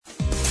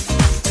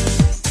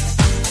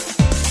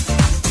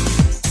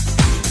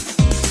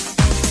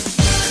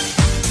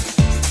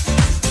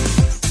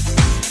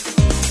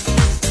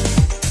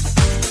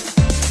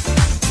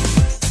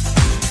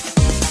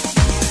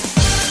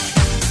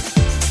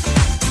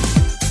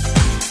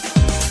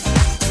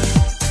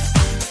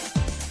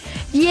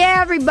yeah,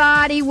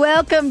 everybody.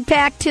 Welcome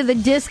back to the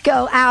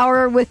Disco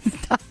Hour with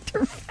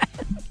Dr. Pat.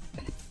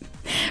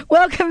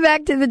 Welcome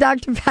back to the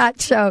Dr. Pat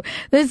Show.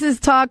 This is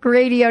Talk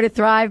Radio to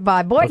Thrive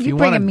By. Boy, you're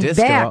bringing me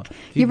back.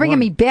 You're bringing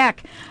me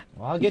back.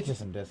 Well, I'll get you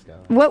some disco.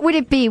 What would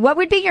it be? What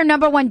would be your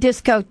number one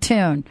disco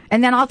tune?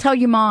 And then I'll tell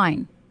you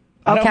mine.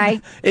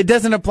 Okay? It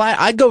doesn't apply.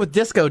 I'd go with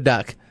Disco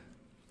Duck.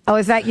 Oh,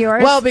 is that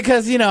yours? Well,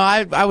 because,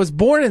 I was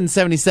born in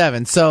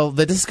 77, so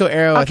the disco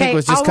era, I think,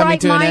 was just coming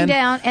to an end. I'll write mine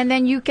down, and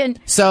then you can...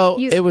 So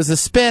it was a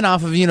spin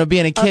off of,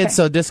 being a kid,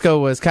 so disco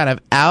was kind of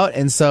out,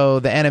 and so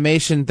the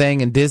animation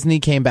thing and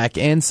Disney came back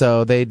in,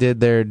 so they did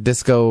their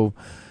disco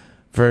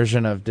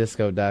version of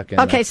Disco Duck.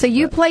 And so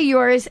you play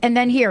yours, and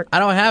then here. I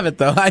don't have it,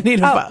 though. I need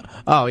to...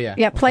 Oh, yeah.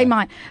 Yeah, play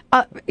mine.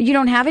 You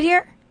don't have it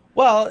here?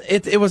 Well,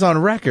 it was on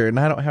record, and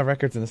I don't have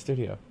records in the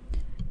studio.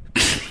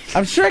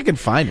 I'm sure I can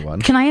find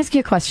one. Can I ask you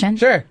a question?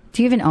 Sure.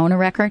 Do you even own a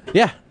record?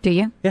 Yeah. Do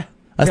you? Yeah.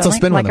 I still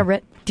spin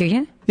one. Do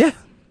you? Yeah.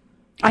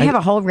 I have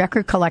a whole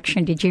record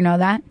collection. Did you know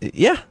that?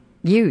 Yeah.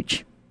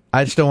 Huge.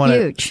 I just don't want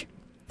to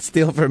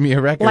steal from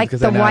your record. Like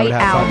the White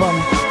Album.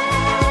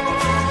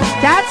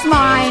 That's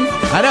mine.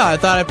 I know. I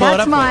thought I'd pull it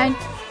up. That's mine.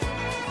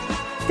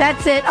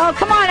 That's it. Oh,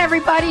 come on,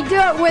 everybody. Do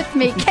it with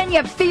me. Can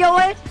you feel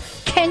it?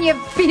 Can you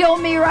feel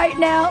me right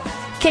now?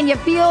 Can you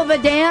feel the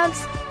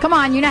dance? Come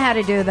on. You know how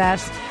to do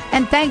this.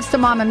 And thanks to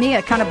Mamma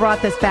Mia, kind of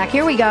brought this back.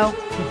 Here we go.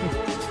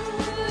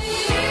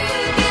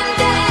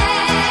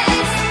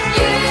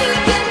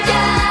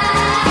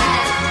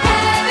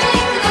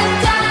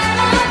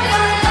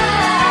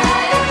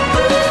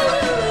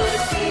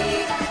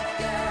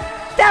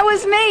 That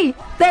was me.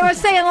 They were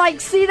saying,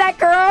 like, see that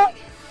girl?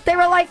 They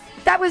were like,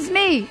 that was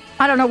me.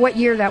 I don't know what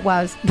year that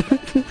was.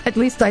 At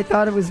least I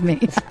thought it was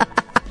me.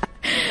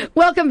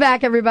 Welcome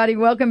back, everybody.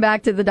 Welcome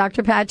back to the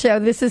Dr. Pat Show.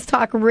 This is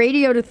Talk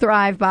Radio to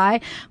Thrive By.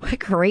 What a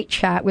great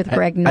chat with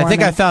Greg Norman. I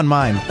think I found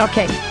mine.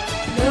 Okay.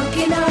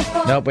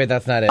 Nope, wait,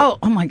 that's not it. Oh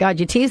my God,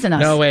 you're teasing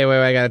us. No, wait,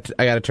 I got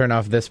to turn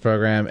off this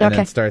program and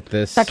then start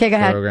this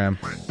program.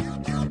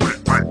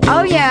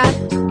 Oh, yeah.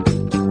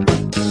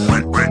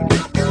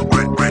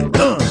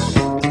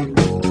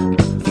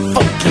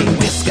 Okay,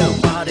 disco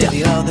party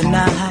the other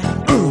night.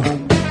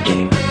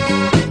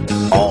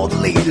 Yeah. All the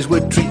ladies were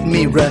treating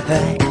me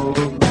right.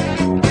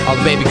 All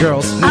the baby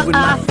girls. Moving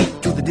my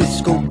feet to the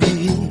disco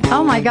beat.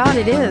 Oh my God,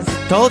 it is.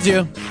 Told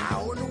you.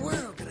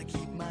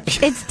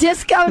 It's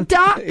Disco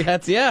Duck.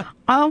 Yeah.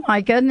 Oh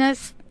my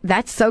goodness,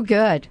 that's so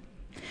good.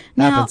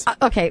 Now,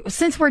 okay,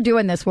 since we're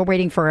doing this, we're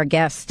waiting for a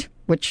guest,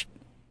 which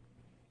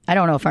I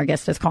don't know if our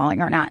guest is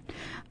calling or not.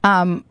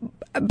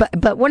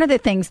 But one of the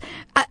things,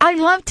 I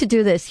love to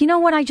do this. You know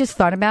what I just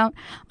thought about?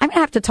 I'm going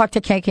to have to talk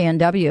to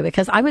KKNW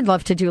because I would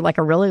love to do like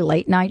a really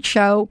late night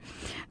show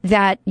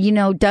that,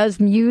 does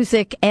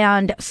music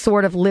and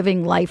sort of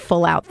living life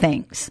full out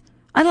things.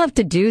 I'd love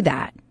to do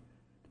that.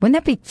 Wouldn't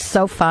that be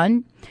so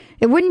fun?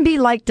 It wouldn't be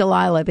like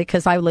Delilah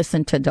because I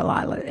listen to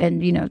Delilah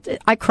and,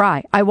 I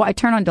cry. I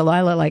turn on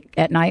Delilah like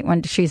at night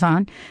when she's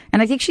on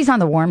and I think she's on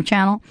the Warm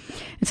Channel.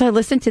 And so I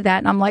listen to that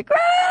and I'm like,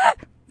 wah,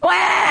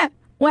 wah,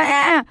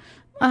 wah.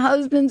 My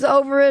husband's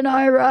over in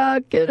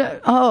Iraq.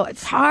 And,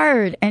 it's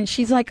hard. And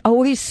she's like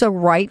always so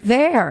right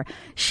there.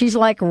 She's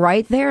like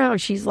right there.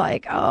 She's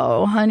like,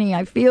 oh, honey,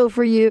 I feel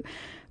for you.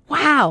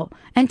 Wow.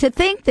 And to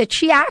think that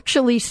she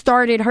actually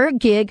started her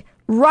gig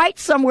right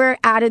somewhere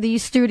out of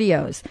these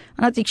studios.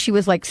 I don't think she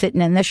was like sitting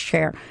in this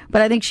chair,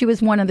 but I think she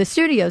was one of the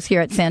studios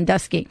here at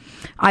Sandusky,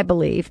 I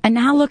believe. And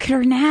now look at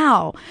her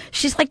now.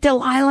 She's like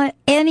Delilah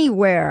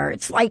anywhere.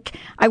 It's like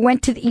I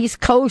went to the East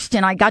Coast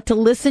and I got to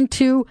listen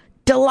to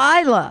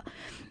Delilah.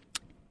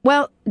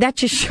 Well, that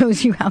just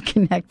shows you how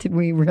connected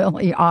we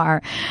really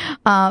are.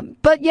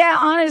 But yeah,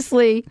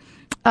 honestly,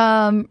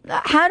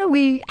 how do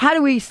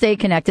we stay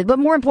connected? But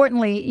more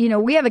importantly,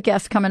 we have a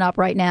guest coming up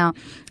right now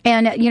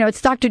and,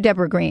 it's Dr.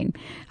 Debra Greene.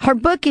 Her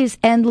book is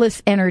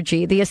Endless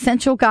Energy, The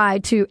Essential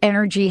Guide to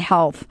Energy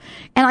Health.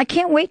 And I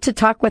can't wait to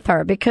talk with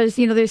her because,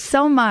 there's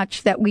so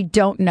much that we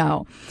don't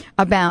know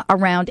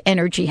around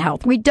energy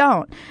health. We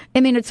don't.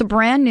 I mean, it's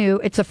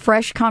a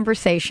fresh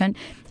conversation.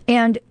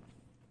 And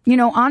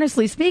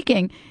honestly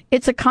speaking,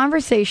 it's a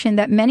conversation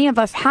that many of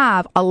us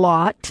have a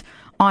lot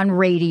on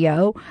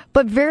radio,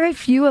 but very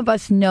few of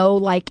us know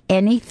like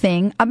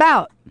anything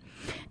about.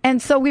 And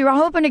so we were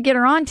hoping to get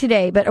her on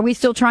today, but are we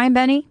still trying,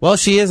 Benny? Well,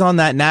 she is on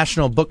that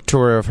national book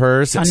tour of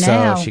hers,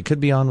 so she could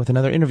be on with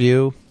another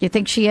interview. You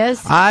think she is?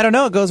 I don't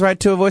know. It goes right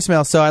to a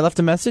voicemail, so I left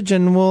a message,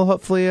 and we'll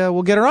hopefully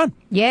we'll get her on.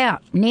 Yeah,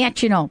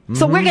 national. Mm-hmm.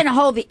 So we're going to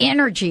hold the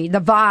energy,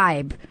 the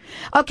vibe.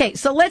 Okay,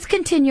 so let's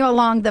continue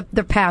along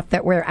the path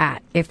that we're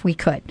at, if we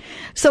could.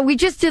 So we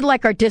just did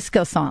like our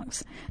disco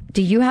songs.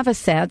 Do you have a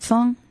sad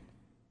song?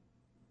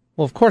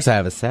 Well, of course I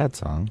have a sad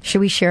song.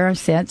 Should we share our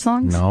sad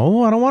songs?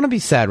 No, I don't want to be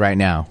sad right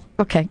now.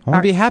 Okay. I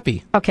want to be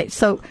happy. Okay,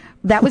 so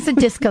that was a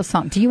disco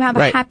song. Do you have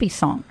a happy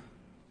song?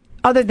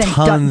 Other than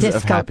tons disco.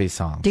 of happy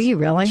songs. Do you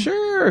really?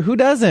 Sure. Who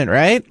doesn't,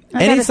 right?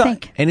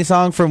 Any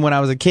song from when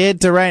I was a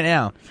kid to right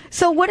now.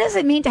 So what does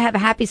it mean to have a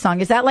happy song?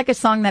 Is that like a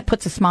song that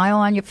puts a smile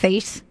on your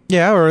face?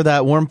 Yeah, or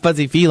that warm,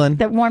 fuzzy feeling.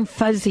 That warm,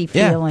 fuzzy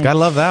feeling. Yeah, gotta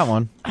love that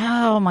one.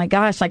 Oh, my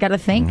gosh. I got to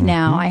think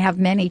now. I have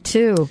many,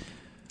 too.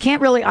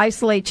 Can't really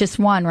isolate just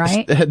one,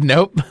 right?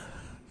 Nope.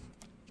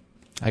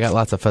 I got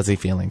lots of fuzzy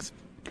feelings.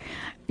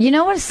 You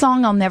know what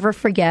song I'll never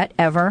forget,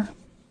 ever?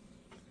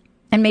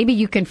 And maybe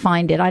you can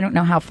find it. I don't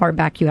know how far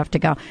back you have to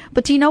go.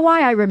 But do you know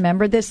why I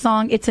remember this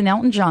song? It's an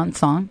Elton John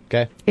song.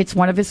 Okay. It's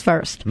one of his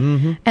first.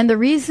 Mm-hmm. And the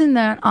reason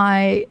that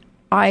I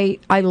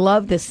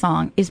love this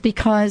song is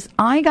because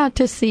I got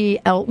to see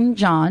Elton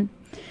John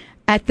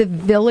at the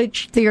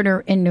Village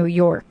Theater in New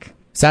York.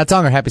 Sad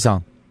song or happy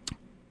song?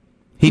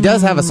 He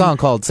does have a song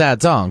called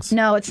Sad Songs.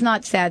 No, it's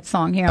not Sad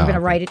Song. Here, I'm going to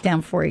write it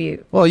down for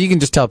you. Well, you can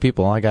just tell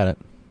people. I got it.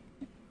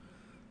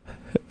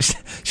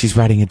 She's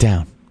writing it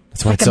down.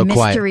 That's why it's so quiet.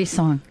 Like a mystery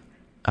song.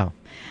 Oh.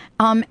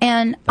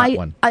 And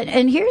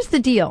and here's the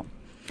deal.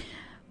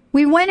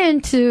 We went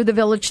into the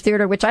Village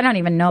Theater, which I don't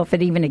even know if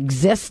it even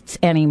exists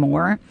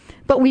anymore.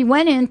 But we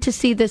went in to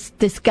see this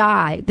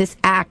guy, this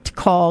act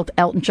called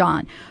Elton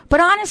John.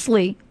 But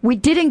honestly, we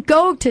didn't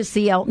go to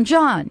see Elton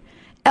John.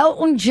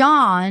 Elton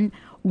John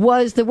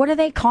was what do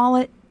they call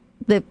it?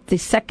 The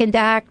second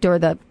act or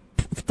the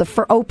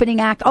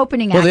opening act?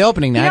 Opening act. Well, the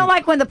opening act. You know,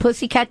 like when the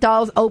Pussycat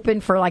Dolls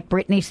opened for like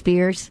Britney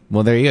Spears?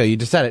 Well, there you go. You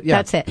just said it. Yeah.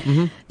 That's it.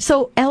 Mm-hmm.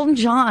 So Elton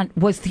John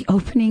was the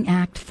opening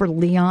act for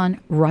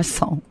Leon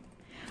Russell.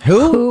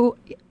 Who?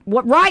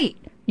 What? Right.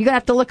 You're going to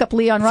have to look up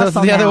Leon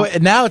Russell it's the other way,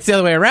 now it's the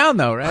other way around,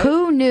 though, right?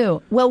 Who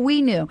knew? Well,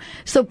 we knew.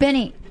 So,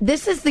 Benny,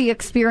 this is the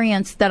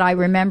experience that I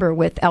remember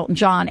with Elton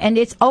John. And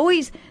it's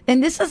always,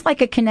 and this is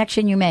like a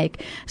connection you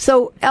make.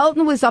 So,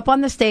 Elton was up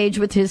on the stage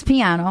with his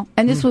piano,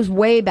 and this was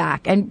way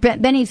back. And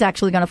Benny's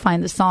actually going to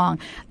find the song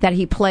that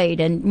he played,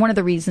 and one of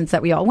the reasons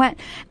that we all went.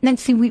 And then,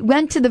 see, we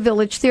went to the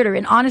Village Theater,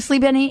 and honestly,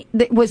 Benny,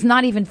 it was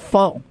not even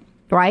full.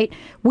 Right?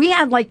 We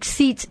had like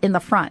seats in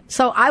the front.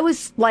 So I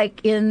was like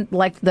in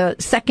like the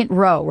second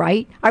row,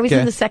 right? I was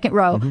in the second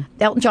row. Mm-hmm.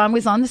 Elton John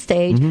was on the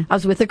stage. Mm-hmm. I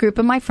was with a group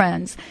of my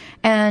friends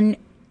and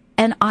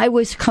I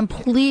was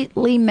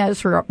completely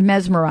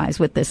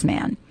mesmerized with this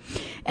man.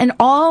 And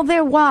all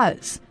there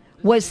was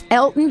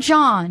Elton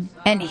John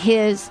and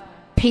his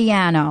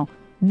piano.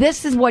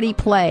 This is what he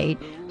played.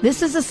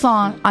 This is a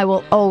song I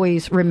will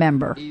always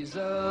remember.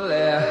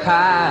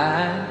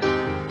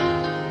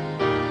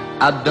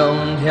 I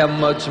don't have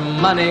much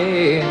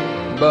money,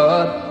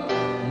 but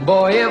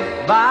boy,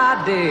 if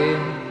I did,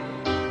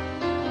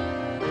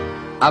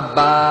 I'd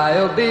buy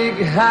a big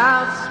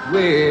house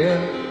where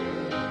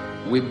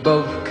we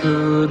both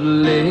could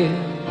live.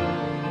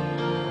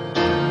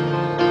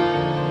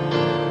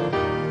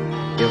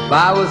 If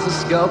I was a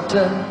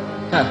sculptor,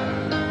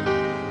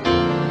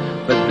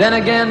 but then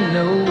again,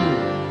 no,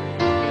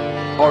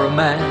 or a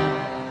man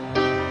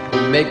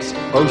who makes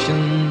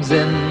oceans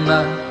in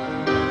the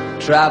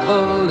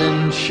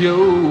traveling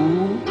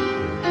show.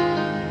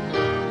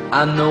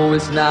 I know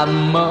it's not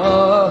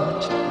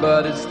much,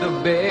 but it's the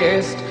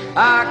best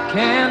I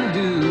can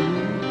do.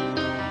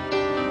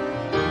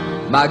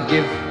 My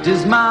gift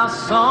is my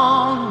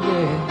song,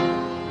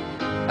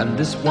 yeah, and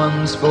this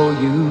one's for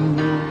you.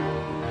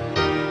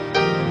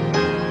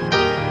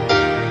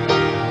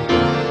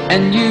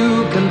 And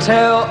you can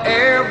tell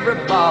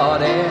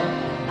everybody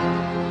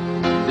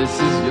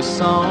this is your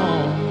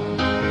song.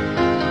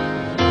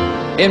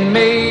 It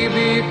may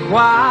be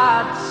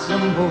quite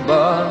simple,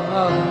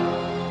 but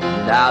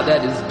now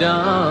that it's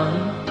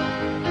done,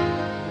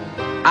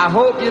 I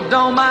hope you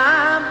don't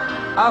mind,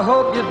 I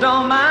hope you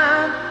don't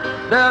mind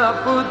that I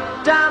put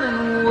down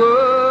in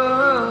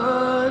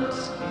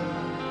words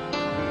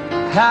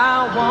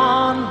how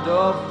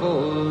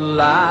wonderful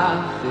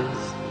life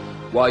is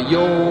while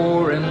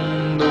you're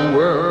in the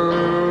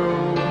world.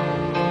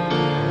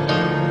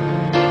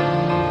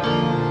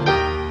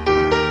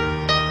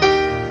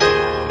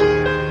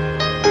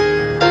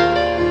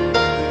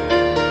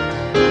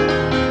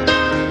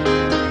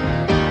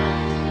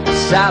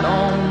 Sat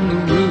on the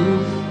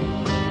roof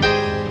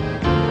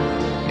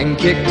and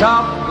kicked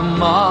off the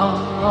moss.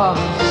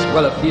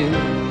 Well, a few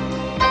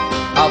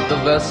of the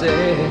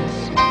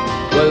verses,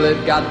 well,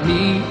 it got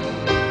me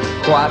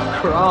quite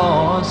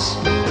cross,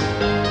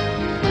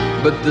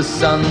 but the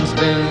sun's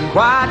been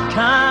quite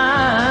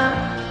kind.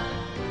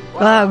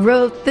 I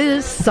wrote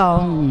this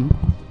song.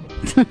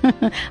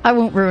 I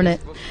won't ruin it.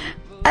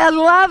 I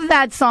love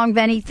that song,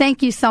 Benny.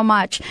 Thank you so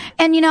much.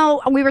 And, you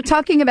know, we were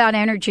talking about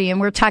energy and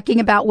we were talking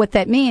about what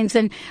that means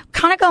and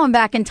kind of going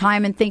back in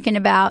time and thinking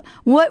about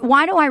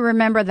why do I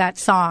remember that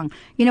song?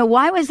 You know,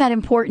 why was that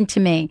important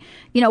to me?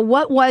 You know,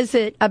 what was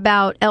it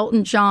about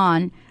Elton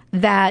John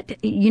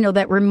that, you know,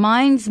 that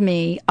reminds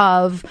me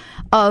of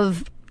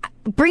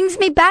brings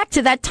me back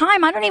to that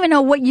time. I don't even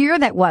know what year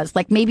that was,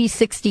 like maybe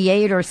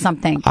 68 or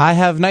something. I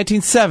have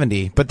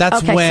 1970, but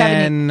that's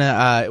when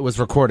it was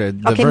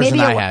recorded, the version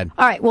I had.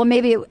 All right, well,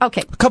 maybe,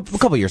 okay. A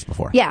couple years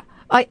before. Yeah.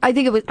 I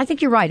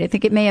think you're right. I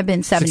think it may have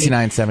been 70.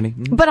 69, 70.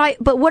 Mm-hmm. But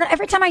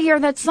every time I hear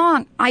that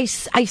song, I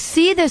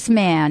see this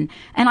man,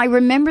 and I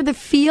remember the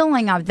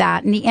feeling of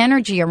that and the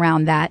energy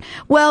around that.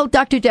 Well,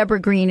 Dr. Debra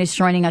Greene is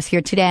joining us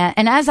here today,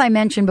 and as I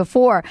mentioned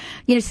before,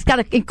 she's got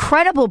an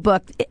incredible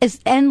book, it's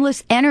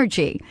Endless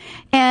Energy.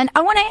 And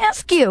I want to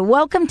ask you,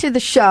 welcome to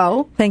the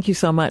show. Thank you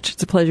so much.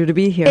 It's a pleasure to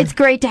be here. It's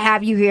great to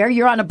have you here.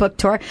 You're on a book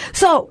tour.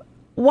 So,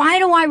 why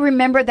do I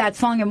remember that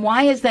song, and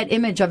why is that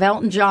image of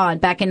Elton John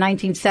back in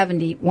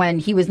 1970 when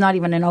he was not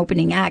even an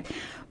opening act?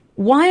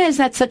 Why is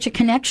that such a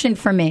connection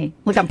for me?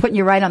 Look, I'm putting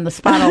you right on the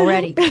spot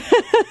already.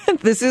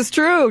 This is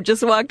true.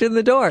 Just walked in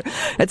the door.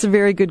 That's a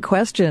very good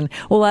question.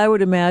 Well, I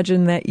would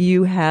imagine that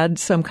you had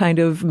some kind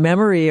of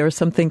memory or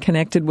something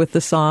connected with the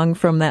song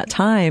from that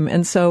time,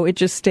 and so it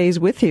just stays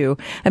with you.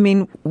 I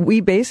mean, we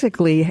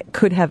basically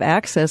could have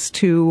access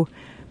to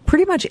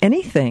pretty much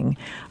anything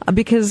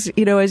because,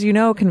 as you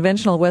know,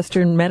 conventional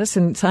Western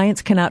medicine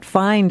science cannot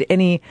find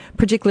any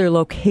particular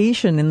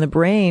location in the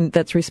brain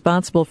that's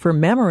responsible for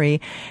memory.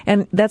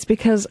 And that's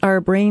because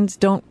our brains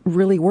don't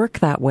really work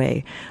that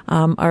way.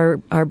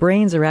 Our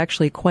brains are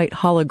actually quite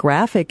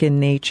holographic in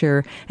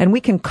nature, and we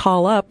can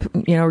call up,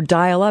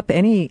 dial up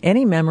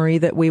any memory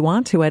that we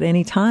want to at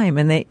any time.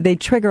 And they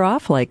trigger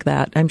off like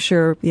that. I'm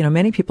sure,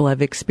 many people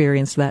have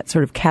experienced that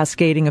sort of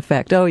cascading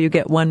effect. Oh, you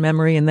get one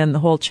memory and then the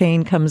whole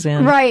chain comes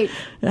in. Right.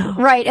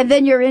 Right. And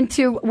then you're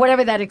into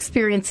whatever that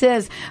experience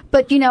is.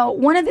 But,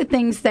 one of the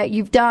things that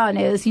you've done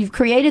is you've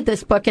created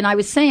this book. And I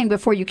was saying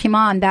before you came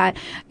on that,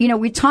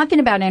 we're talking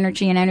about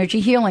energy and energy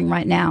healing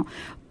right now.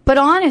 But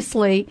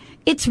honestly,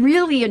 it's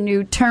really a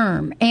new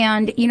term.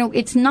 And,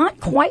 it's not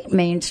quite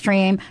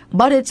mainstream,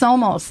 but it's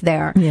almost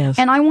there. Yes.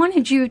 And I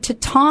wanted you to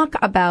talk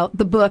about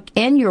the book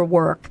and your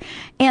work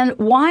and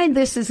why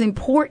this is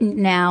important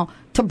now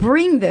to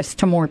bring this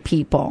to more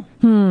people.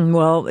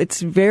 Well,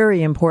 it's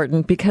very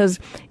important because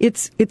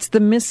it's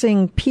the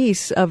missing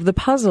piece of the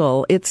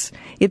puzzle. It's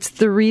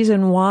the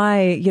reason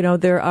why,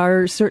 there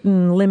are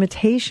certain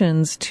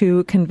limitations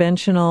to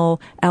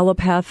conventional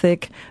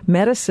allopathic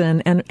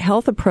medicine and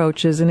health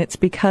approaches, and it's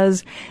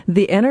because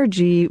the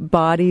energy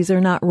bodies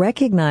are not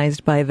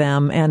recognized by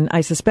them. And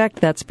I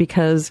suspect that's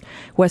because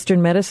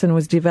Western medicine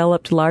was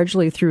developed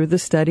largely through the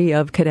study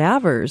of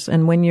cadavers.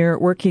 And when you're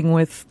working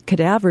with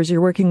cadavers,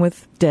 you're working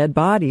with dead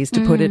bodies,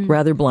 to put it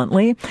rather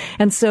bluntly.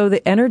 And so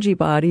the energy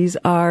bodies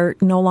are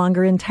no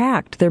longer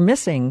intact. They're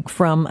missing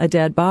from a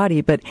dead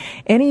body. But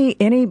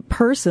any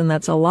person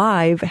that's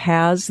alive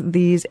has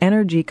these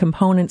energy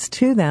components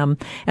to them.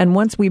 And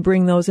once we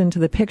bring those into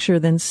the picture,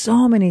 then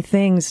so many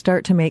things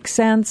start to make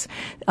sense.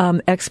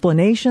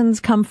 Explanations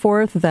come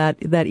forth that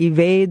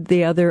evade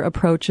the other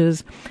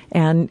approaches.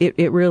 And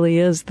it really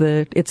is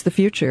it's the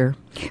future.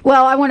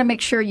 Well, I want to make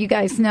sure you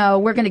guys know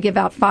we're going to give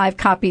out 5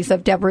 copies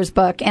of Debra's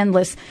book,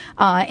 Endless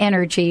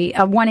Energy,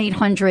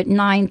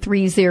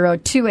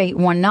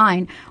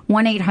 1-800-930-2819,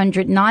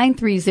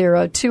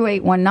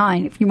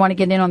 1-800-930-2819. If you want to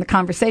get in on the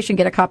conversation,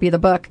 get a copy of the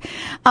book.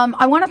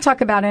 I want to talk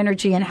about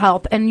energy and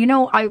health. And,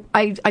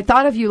 I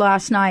thought of you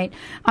last night.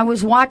 I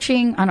was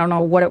watching, I don't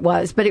know what it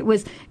was, but it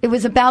was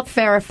about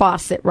Farrah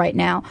Fawcett right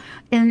now.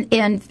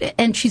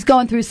 And she's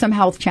going through some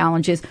health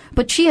challenges.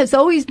 But she has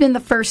always been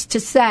the first to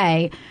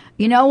say,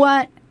 you know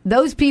what?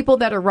 Those people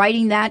that are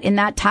writing that in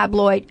that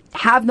tabloid,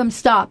 have them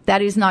stop.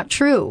 That is not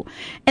true.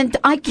 And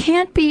I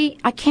can't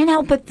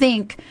help but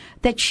think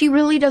that she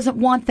really doesn't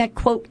want that,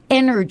 quote,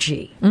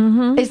 energy.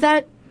 Mm-hmm. Is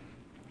that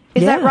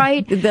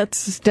right?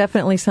 That's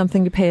definitely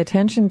something to pay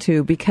attention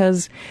to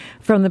because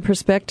from the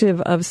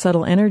perspective of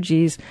subtle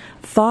energies,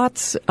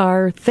 thoughts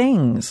are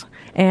things.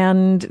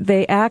 And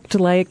they act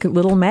like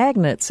little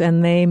magnets,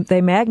 and they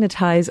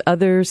magnetize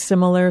other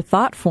similar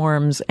thought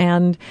forms.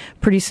 And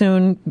pretty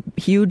soon,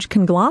 huge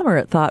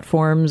conglomerate thought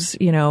forms,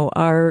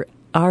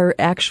 are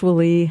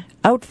actually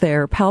out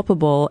there,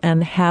 palpable,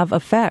 and have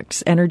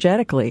effects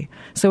energetically.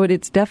 So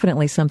it's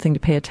definitely something to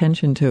pay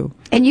attention to.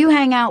 And you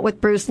hang out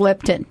with Bruce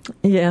Lipton.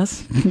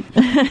 Yes.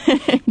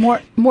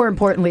 More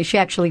importantly, she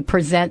actually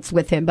presents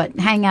with him, but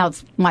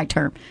hangout's my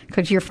term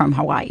because you're from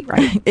Hawaii,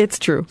 right? It's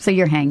true. So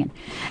you're hanging.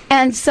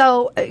 And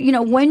so,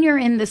 when you're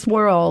in this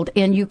world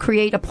and you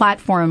create a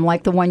platform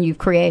like the one you've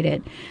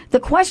created,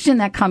 the question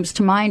that comes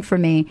to mind for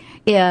me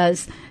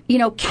is,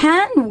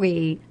 can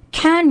we,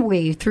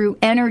 through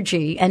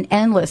energy and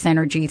endless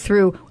energy,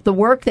 through the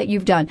work that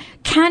you've done,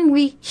 can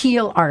we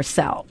heal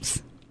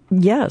ourselves?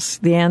 Yes,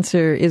 the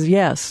answer is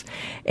yes.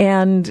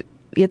 And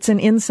it's an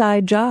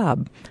inside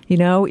job.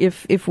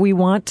 If we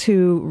want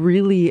to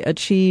really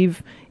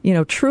achieve,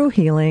 true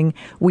healing,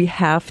 we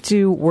have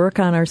to work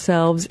on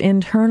ourselves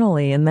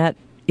internally. And that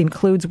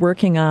includes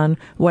working on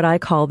what I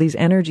call these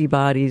energy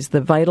bodies,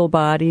 the vital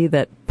body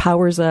that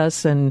powers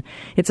us, and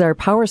it's our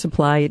power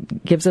supply.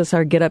 It gives us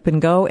our get up and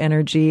go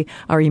energy,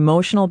 our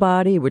emotional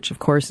body, which of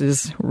course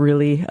is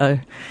really a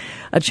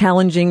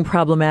challenging,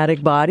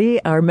 problematic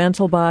body, our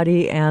mental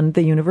body, and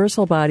the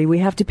universal body. We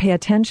have to pay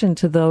attention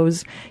to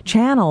those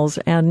channels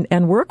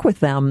and work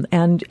with them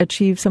and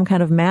achieve some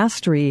kind of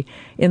mastery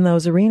in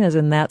those arenas,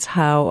 and that's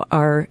how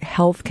our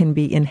health can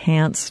be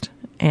enhanced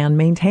and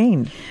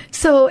maintained.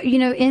 So,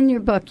 in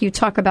your book, you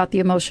talk about the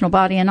emotional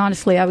body, and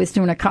honestly,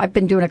 I've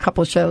been doing a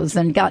couple of shows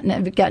and get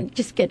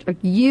a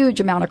huge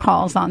amount of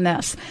calls on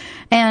this.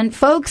 And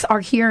folks are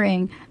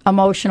hearing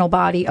emotional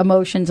body,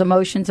 emotions.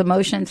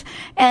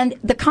 And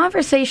the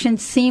conversation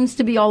seems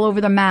to be all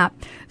over the map.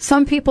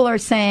 Some people are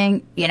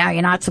saying,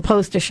 you're not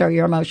supposed to show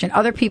your emotion.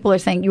 Other people are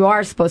saying you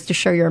are supposed to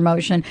show your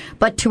emotion,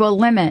 but to a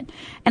limit.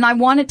 And I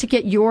wanted to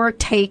get your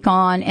take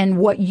on and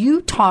what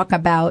you talk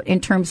about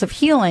in terms of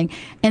healing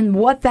and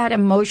what that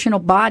emotional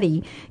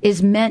body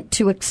is meant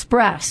to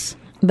express.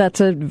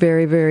 That's a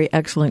very, very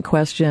excellent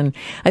question.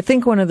 I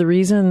think one of the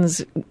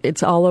reasons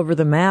it's all over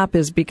the map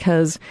is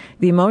because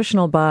the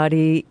emotional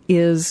body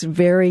is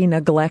very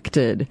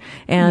neglected.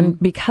 And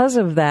because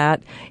of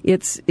that,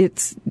 it's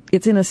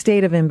in a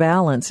state of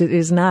imbalance. It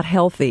is not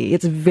healthy.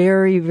 It's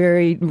very,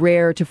 very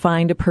rare to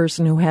find a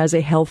person who has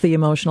a healthy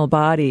emotional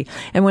body.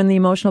 And when the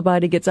emotional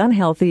body gets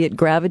unhealthy, it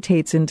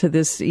gravitates into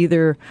this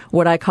either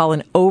what I call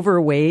an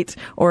overweight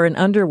or an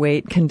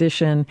underweight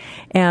condition.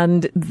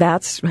 And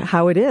that's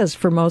how it is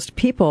for most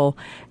people.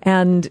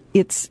 And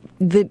it's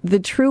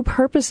the true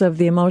purpose of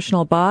the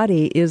emotional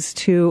body is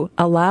to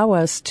allow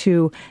us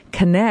to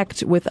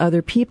connect with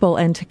other people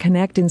and to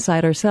connect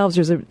inside ourselves.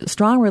 There's a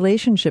strong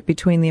relationship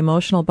between the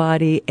emotional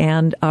body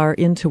and our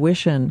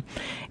intuition.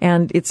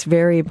 And it's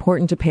very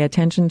important to pay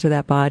attention to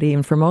that body.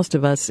 And for most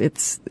of us,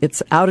 it's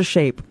out of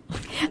shape.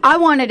 I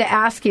wanted to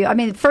ask you,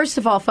 first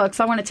of all, folks,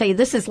 I want to tell you,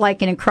 this is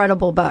like an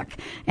incredible book.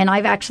 And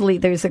I've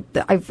actually,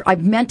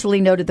 I've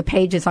mentally noted the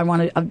pages I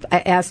want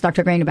to ask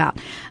Dr. Greene about.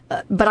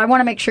 But I want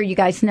to make sure you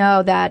guys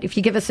know that if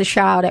you give us a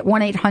shout at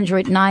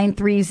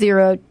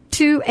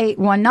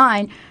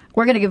 1-800-930-2819,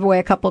 we're going to give away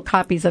a couple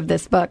copies of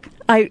this book.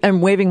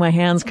 I'm waving my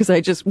hands because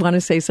I just want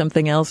to say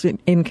something else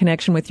in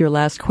connection with your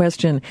last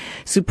question.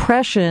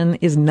 Suppression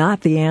is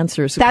not the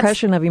answer.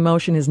 Suppression of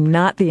emotion is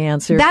not the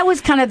answer. That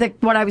was kind of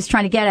what I was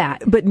trying to get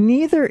at. But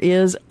neither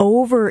is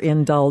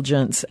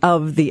overindulgence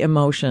of the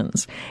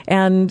emotions.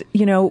 And,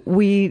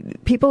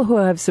 people who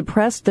have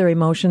suppressed their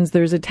emotions,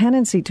 there's a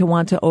tendency to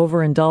want to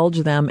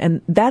overindulge them,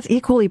 and that's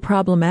equally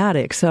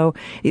problematic. So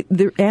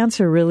the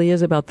answer really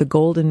is about the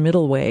golden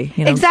middle way.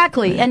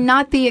 Exactly, and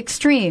not the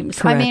extremes.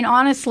 Correct.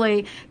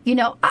 Honestly,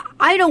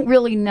 I don't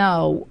really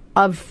know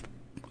of,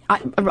 I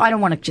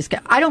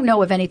don't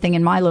know of anything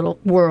in my little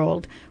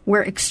world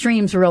where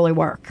extremes really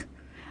work.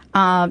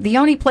 The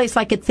only place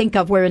I could think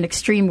of where an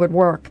extreme would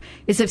work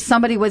is if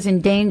somebody was in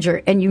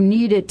danger and you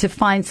needed to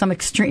find some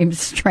extreme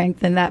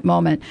strength in that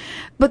moment.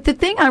 But the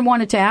thing I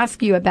wanted to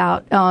ask you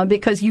about,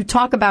 because you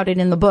talk about it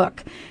in the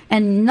book,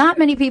 and not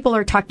many people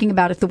are talking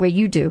about it the way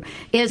you do,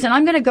 is, and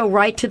I'm going to go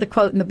right to the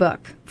quote in the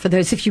book, for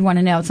those if you want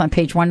to know, it's on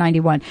page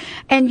 191.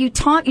 And you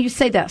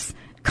say this: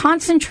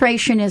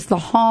 concentration is the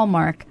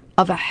hallmark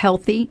of a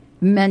healthy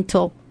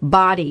mental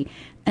body.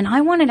 And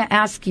I wanted to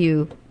ask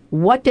you,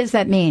 what does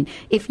that mean?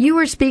 If you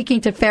were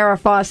speaking to Farrah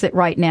Fawcett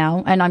right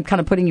now, and I'm kind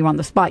of putting you on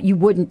the spot, you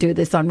wouldn't do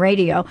this on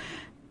radio.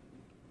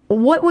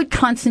 What would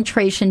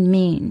concentration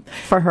mean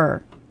for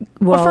her?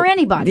 Well, or for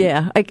anybody?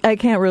 Yeah, I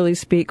can't really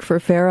speak for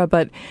Farrah,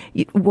 but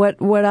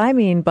what I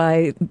mean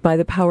by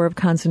the power of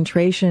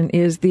concentration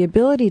is the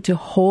ability to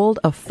hold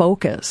a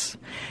focus.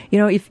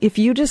 If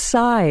you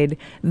decide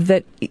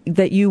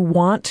that you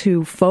want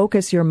to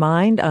focus your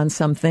mind on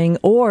something,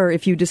 or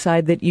if you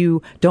decide that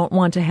you don't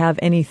want to have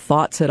any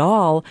thoughts at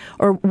all,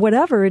 or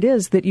whatever it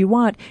is that you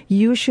want,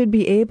 you should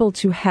be able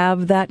to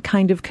have that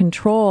kind of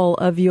control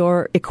of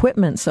your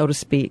equipment, so to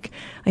speak.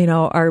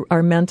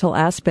 Our mental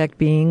aspect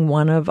being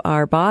one of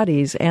our bodies.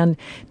 And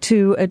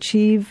to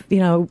achieve,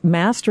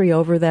 mastery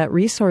over that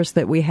resource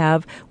that we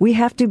have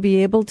to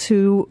be able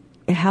to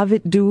have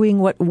it doing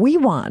what we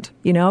want.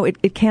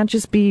 It can't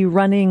just be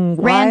running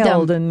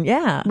wild and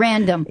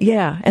random.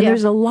 Yeah. And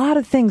there's a lot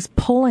of things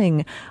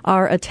pulling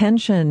our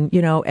attention,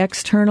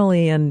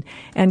 externally and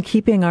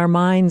keeping our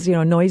minds,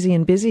 noisy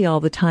and busy all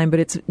the time.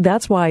 But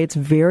that's why it's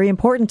very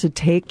important to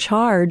take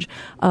charge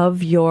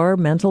of your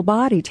mental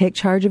body, take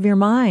charge of your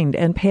mind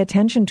and pay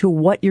attention to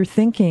what you're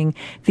thinking.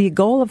 The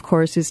goal, of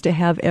course, is to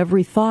have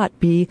every thought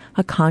be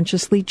a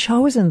consciously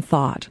chosen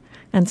thought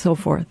and so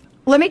forth.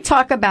 Let me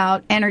talk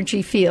about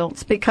energy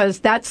fields, because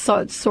that's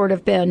sort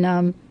of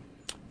been,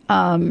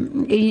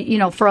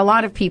 for a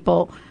lot of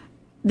people,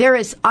 there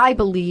is, I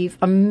believe,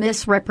 a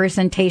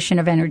misrepresentation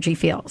of energy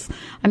fields.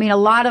 A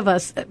lot of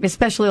us,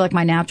 especially like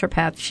my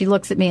naturopath, she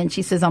looks at me and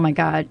she says, oh my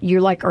God,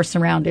 you are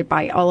surrounded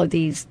by all of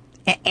these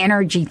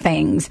energy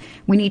things.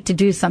 We need to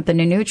do something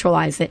to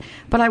neutralize it.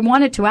 But I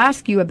wanted to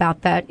ask you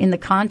about that in the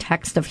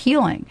context of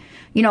healing.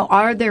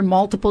 Are there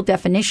multiple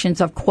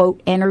definitions of,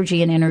 quote,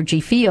 energy and energy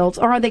fields,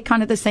 or are they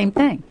kind of the same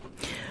thing?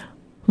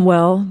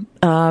 Well,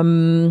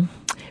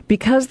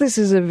 because this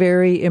is a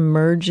very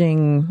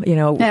emerging,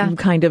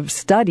 kind of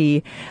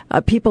study,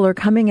 people are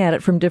coming at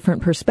it from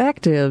different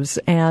perspectives.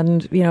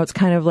 And, it's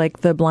kind of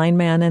like the blind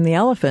man and the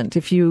elephant.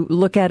 If you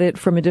look at it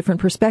from a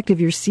different perspective,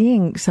 you're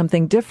seeing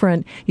something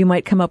different. You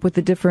might come up with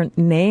a different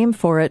name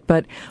for it,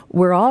 but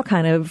we're all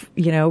kind of,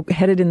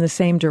 headed in the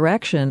same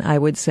direction, I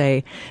would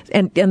say.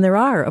 And there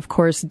are, of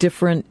course,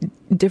 different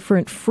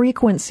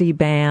frequency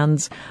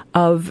bands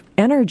of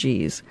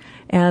energies.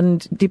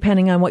 And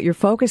depending on what you're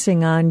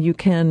focusing on, you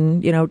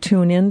can,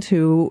 tune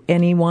into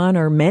any one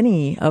or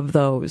many of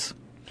those.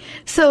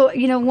 So,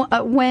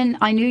 when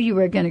I knew you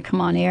were going to come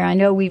on air, I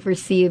know we've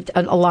received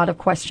a lot of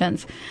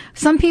questions.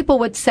 Some people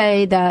would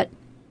say that,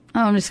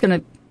 I'm just going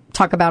to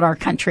talk about our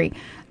country,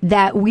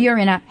 that we are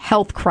in a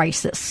health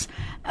crisis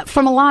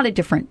from a lot of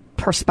different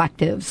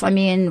perspectives. I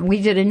mean,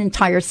 we did an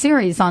entire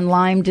series on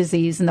Lyme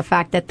disease and the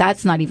fact that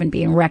that's not even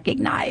being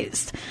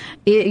recognized,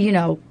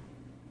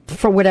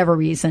 for whatever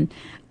reason.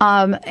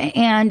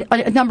 And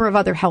a number of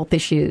other health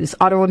issues,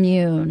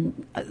 autoimmune,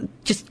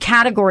 just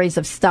categories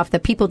of stuff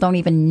that people don't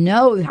even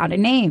know how to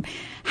name.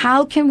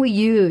 How can we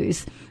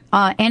use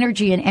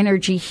energy and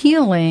energy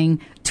healing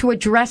to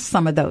address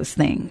some of those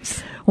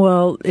things?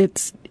 Well,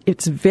 it's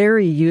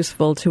very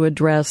useful to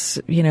address,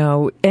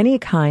 any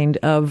kind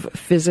of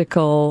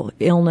physical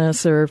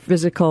illness or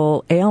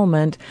physical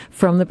ailment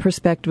from the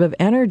perspective of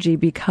energy,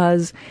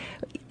 because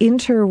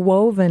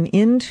interwoven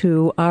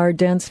into our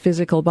dense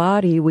physical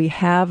body, we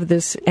have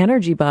this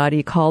energy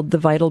body called the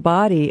vital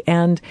body.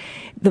 And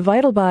the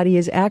vital body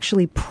is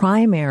actually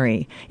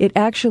primary. It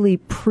actually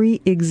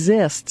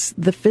pre-exists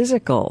the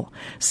physical.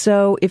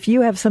 So if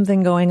you have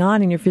something going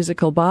on in your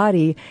physical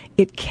body,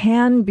 it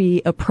can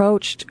be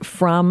approached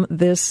from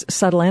this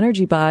subtle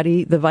energy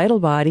body, the vital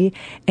body,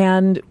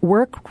 and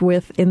worked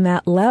with in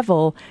that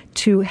level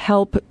to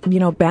help,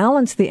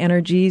 balance the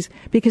energies,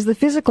 because the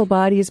physical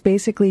body is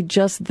basically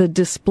just the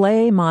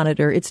display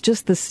monitor. It's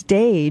just the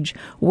stage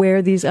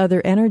where these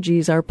other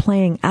energies are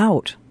playing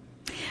out.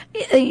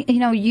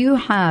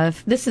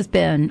 This has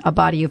been a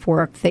body of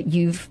work that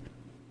you've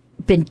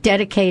been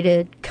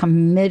dedicated,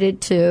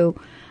 committed to.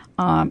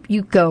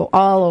 You go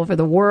all over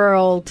the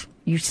world.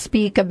 You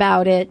speak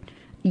about it.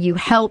 You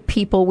help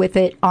people with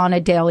it on a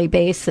daily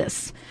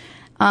basis.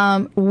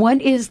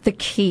 What is the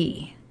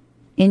key,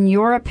 in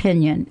your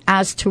opinion,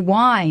 as to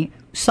why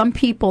some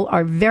people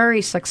are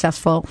very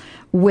successful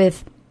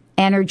with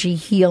energy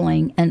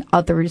healing and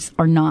others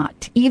are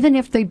not, even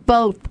if they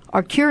both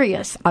are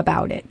curious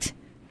about it?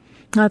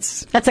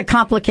 That's a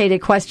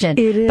complicated question.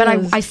 It is. But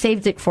I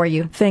saved it for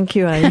you. Thank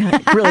you.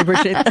 I really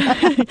appreciate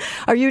it.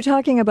 Are you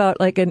talking about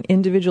like an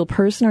individual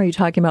person, or are you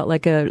talking about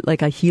like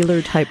a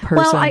healer type person?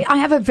 Well, I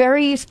have a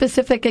very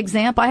specific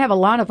example. I have a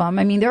lot of them.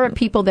 I mean, there are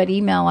people that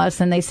email us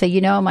and they say,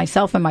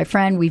 myself and my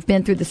friend, we've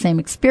been through the same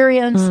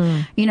experience,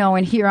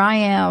 and here I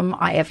am.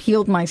 I have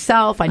healed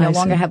myself. I no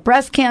longer have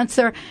breast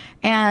cancer.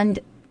 And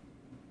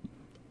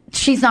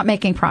she's not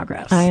making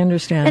progress. I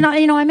understand. And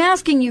I'm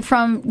asking you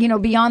from,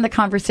 beyond the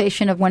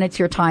conversation of when it's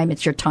your time,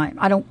 it's your time.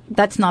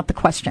 That's not the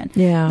question.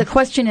 Yeah. The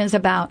question is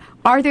about,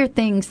 are there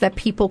things that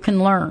people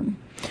can learn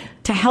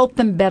to help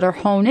them better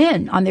hone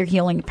in on their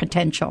healing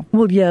potential?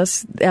 Well,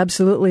 yes,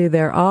 absolutely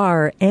there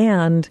are.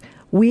 And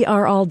we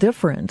are all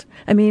different.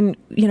 I mean,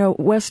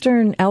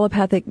 Western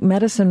allopathic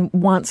medicine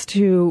wants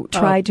to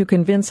try to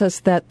convince us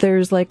that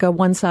there's like a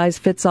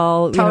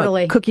one-size-fits-all,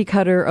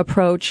 cookie-cutter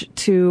approach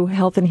to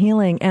health and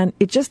healing, and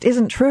it just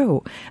isn't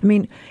true. I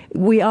mean,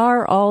 we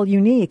are all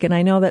unique, and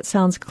I know that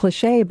sounds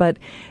cliche, but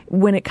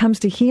when it comes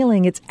to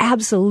healing, it's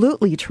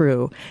absolutely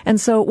true.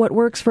 And so what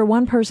works for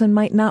one person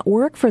might not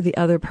work for the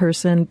other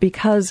person,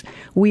 because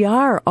we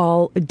are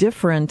all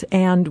different,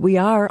 and we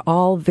are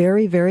all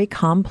very, very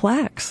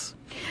complex.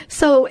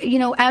 So,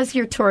 as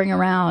you're touring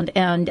around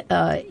and,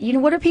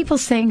 what are people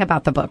saying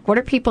about the book? What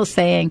are people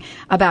saying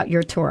about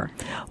your tour?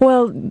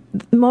 Well,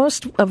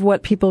 most of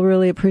what people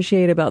really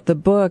appreciate about the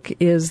book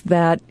is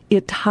that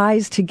it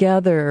ties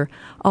together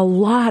a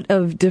lot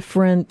of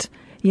different,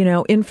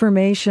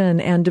 information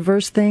and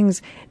diverse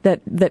things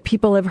that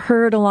people have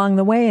heard along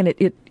the way, and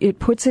it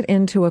puts it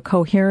into a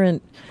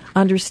coherent,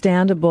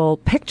 understandable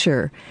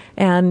picture.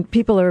 And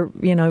people are,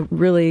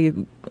 really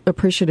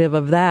appreciative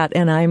of that.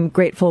 And I'm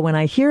grateful when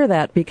I hear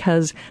that,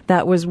 because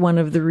that was one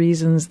of the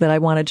reasons that I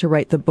wanted to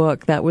write the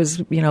book. That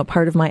was,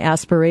 part of my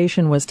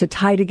aspiration, was to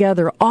tie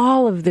together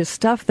all of this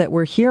stuff that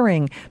we're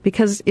hearing,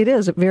 because it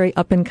is a very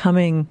up and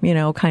coming,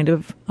 kind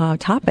of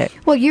topic.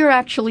 Well, you're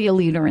actually a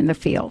leader in the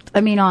field.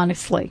 I mean,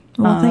 honestly.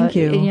 Well, thank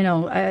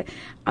you.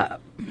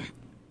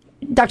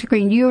 Dr.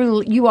 Greene,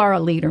 you are a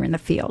leader in the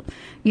field.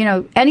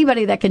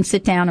 Anybody that can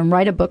sit down and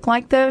write a book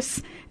like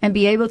this and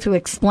be able to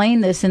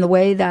explain this in the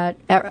way that,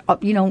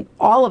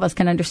 all of us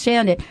can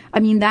understand it, I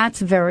mean,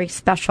 that's very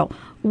special.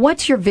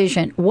 What's your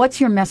vision? What's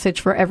your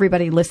message for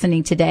everybody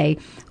listening today?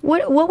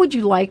 What would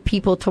you like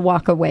people to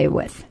walk away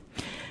with?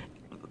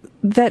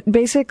 That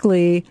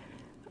basically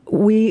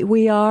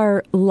we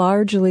are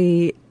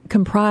largely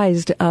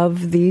comprised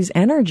of these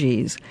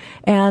energies,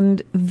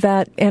 and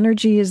that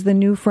energy is the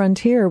new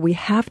frontier. We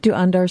have to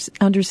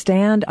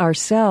understand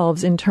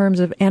ourselves in terms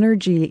of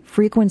energy,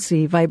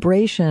 frequency,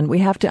 vibration. We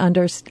have to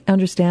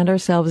understand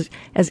ourselves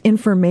as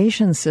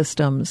information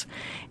systems.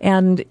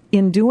 And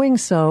in doing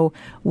so,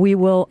 we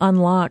will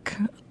unlock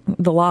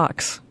the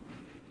locks.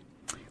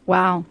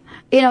 Wow.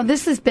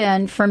 This has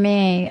been, for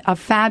me, a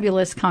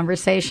fabulous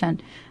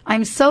conversation.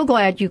 I'm so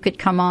glad you could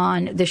come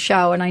on the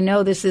show, and I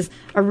know this is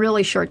a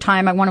really short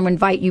time. I want to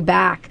invite you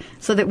back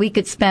so that we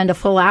could spend a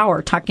full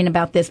hour talking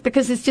about this,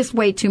 because it's just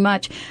way too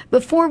much.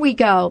 Before we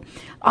go,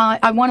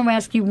 I want to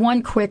ask you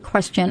one quick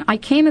question. I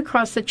came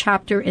across a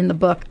chapter in the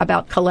book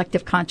about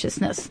collective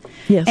consciousness.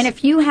 Yes. And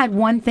if you had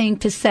one thing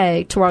to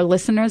say to our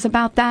listeners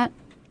about that,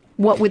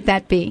 what would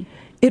that be?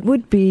 It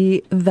would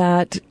be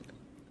that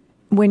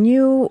when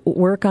you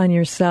work on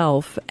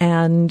yourself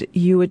and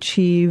you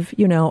achieve,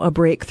 a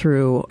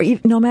breakthrough, or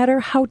no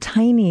matter how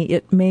tiny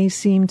it may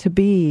seem to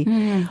be,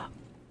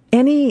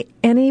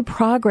 any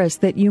progress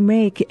that you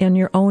make in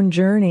your own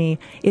journey,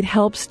 it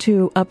helps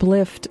to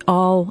uplift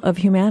all of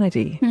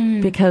humanity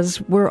because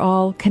we're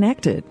all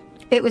connected.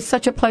 It was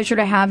such a pleasure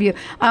to have you.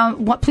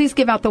 Please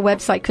give out the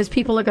website, because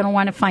people are going to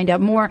want to find out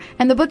more.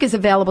 And the book is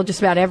available just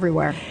about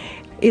everywhere.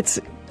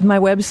 My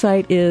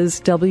website is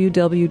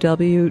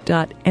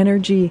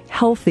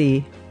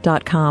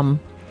www.energyhealthy.com.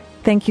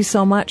 Thank you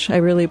so much. I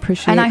really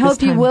appreciate it. And I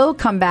hope you will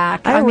come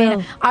back. I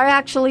will. I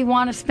actually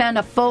want to spend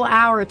a full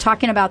hour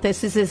talking about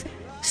this. This is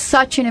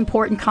such an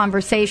important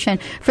conversation.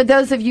 For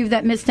those of you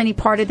that missed any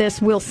part of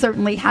this, we'll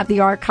certainly have the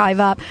archive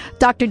up.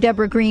 Dr.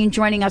 Debra Greene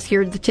joining us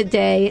here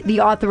today, the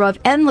author of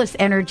Endless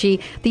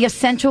Energy, The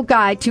Essential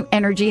Guide to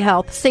Energy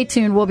Health. Stay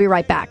tuned. We'll be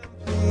right back.